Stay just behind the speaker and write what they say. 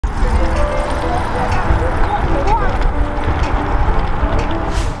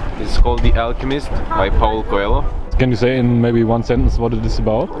It's called The Alchemist by Paulo Coelho. Can you say in maybe one sentence what it is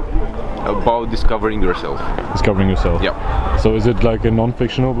about? About discovering yourself. Discovering yourself. Yeah. So is it like a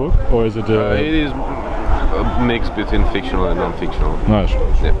non-fictional book, or is it? It is a mix between fictional and non-fictional. Nice.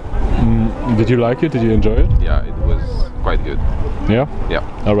 Yeah. Did you like it? Did you enjoy it? Yeah, it was quite good. Yeah?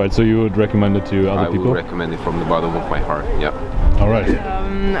 Yeah. Alright, so you would recommend it to other people? I would recommend it from the bottom of my heart, yeah. Alright.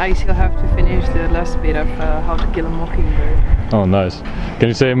 I still have to finish the last bit of How to Kill a Mockingbird. Oh, nice. Can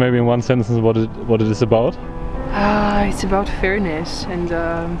you say maybe in one sentence what it is about? It's about fairness and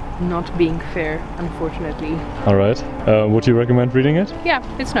not being fair, unfortunately. Alright. Would you recommend reading it? Yeah,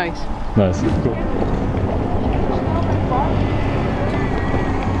 it's nice. Nice. Cool.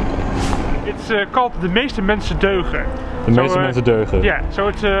 It's called De meeste mensen deugen. De meeste mensen deugen. Yeah, so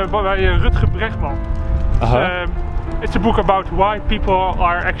it's by Rutger Bregman. It's a book about why people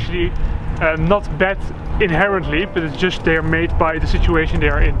are actually not bad inherently, but it's just they're made by the situation they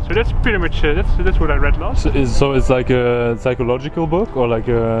are in. So that's pretty much that's what I read last. So it's like a psychological book, or like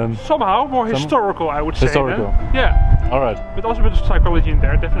a somehow more historical, I would say. Historical. Yeah. All right. But also a bit of psychology in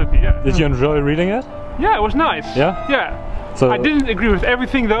there, definitely. Yeah. Did you enjoy reading it? Yeah, it was nice. Yeah. Yeah. So I didn't agree with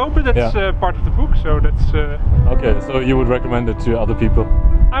everything though, but that's part of the book, so that's... Okay, so you would recommend it to other people?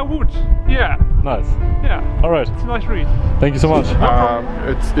 I would, yeah. Nice. Yeah. Alright. It's a nice read. Thank you so much.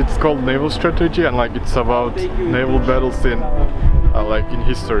 It's called Naval Strategy, and like it's about naval battles in like in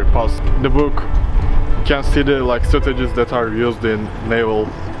history past. In the book you can see the like strategies that are used in naval,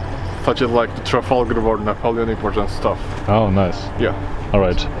 such as like the Trafalgar War, Napoleonic Wars and stuff. Oh, nice. Yeah.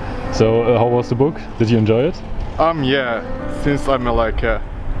 Alright. So how was the book? Did you enjoy it? Yeah, since I'm like a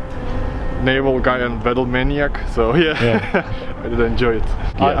naval guy and battle maniac, so yeah. I did enjoy it.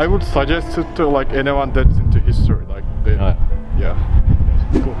 Yes. I would suggest it to like anyone that's into history, like they, yeah.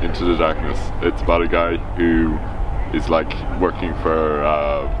 Cool. Into the Darkness. It's about a guy who is like working for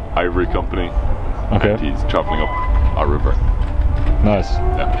Ivory Company, and he's traveling up a river. Nice.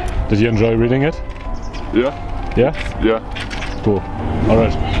 Yeah. Did you enjoy reading it? Yeah. Yeah? Yeah. Cool.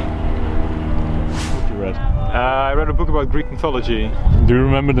 Alright. What you read? I read a book about Greek mythology. Do you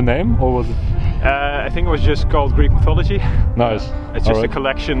remember the name, or was it? I think it was just called Greek mythology. Nice. It's just a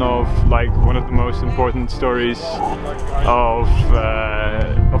collection of like one of the most important stories of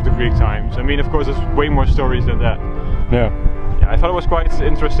the Greek times. I mean, of course, there's way more stories than that. Yeah. I thought it was quite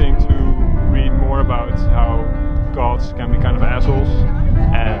interesting to read more about how gods can be kind of assholes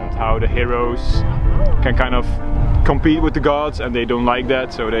and how the heroes can kind of compete with the gods, and they don't like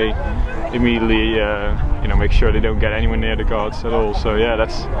that, so they immediately make sure they don't get anywhere near the gods at all. So yeah,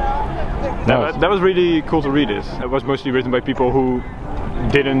 that was really cool to read. It was mostly written by people who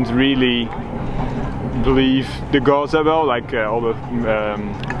didn't really believe the gods that well, like all the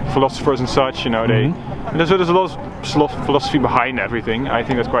philosophers and such. So there's a lot of philosophy behind everything. I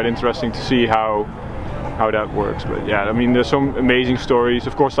think that's quite interesting to see how that works. But yeah, I mean, there's some amazing stories,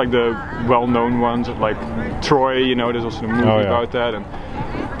 of course, like the well-known ones of like Troy, there's also a movie about that, and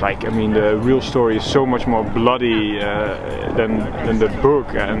like, I mean, the real story is so much more bloody than the book,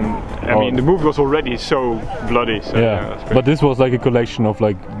 and I mean, the movie was already so bloody. So, but this was like a collection of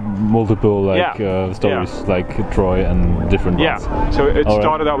like multiple stories, like Troy and different ones. Yeah, so it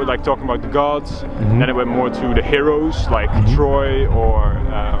started out with like talking about the gods, then it went more to the heroes like Troy or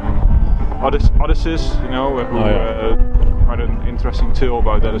Odysseus, who quite an interesting tale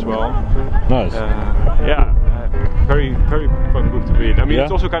about that as well. Nice. Very fun book to read. I mean,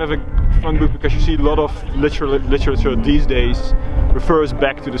 it's also kind of a fun book because you see a lot of literature these days refers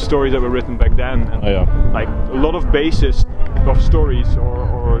back to the stories that were written back then. And like a lot of basis of stories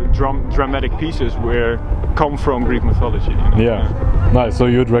or dramatic pieces come from Greek mythology. Nice. So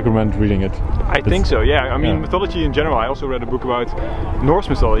you'd recommend reading it? I think so. Yeah. I mean, mythology in general. I also read a book about Norse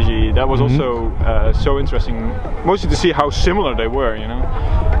mythology. That was also so interesting, mostly to see how similar they were.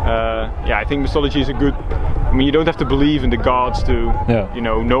 I think mythology is a good. I mean, you don't have to believe in the gods to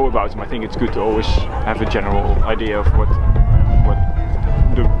know about them. I think it's good to always have a general idea of what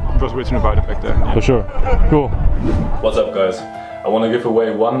was written about it back then. Yeah. For sure. Cool. What's up, guys? I want to give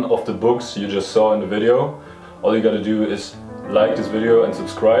away one of the books you just saw in the video. All you gotta do is like this video and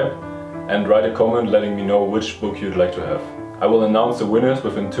subscribe, and write a comment letting me know which book you'd like to have. I will announce the winners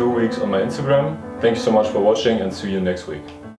within 2 weeks on my Instagram. Thank you so much for watching, and see you next week.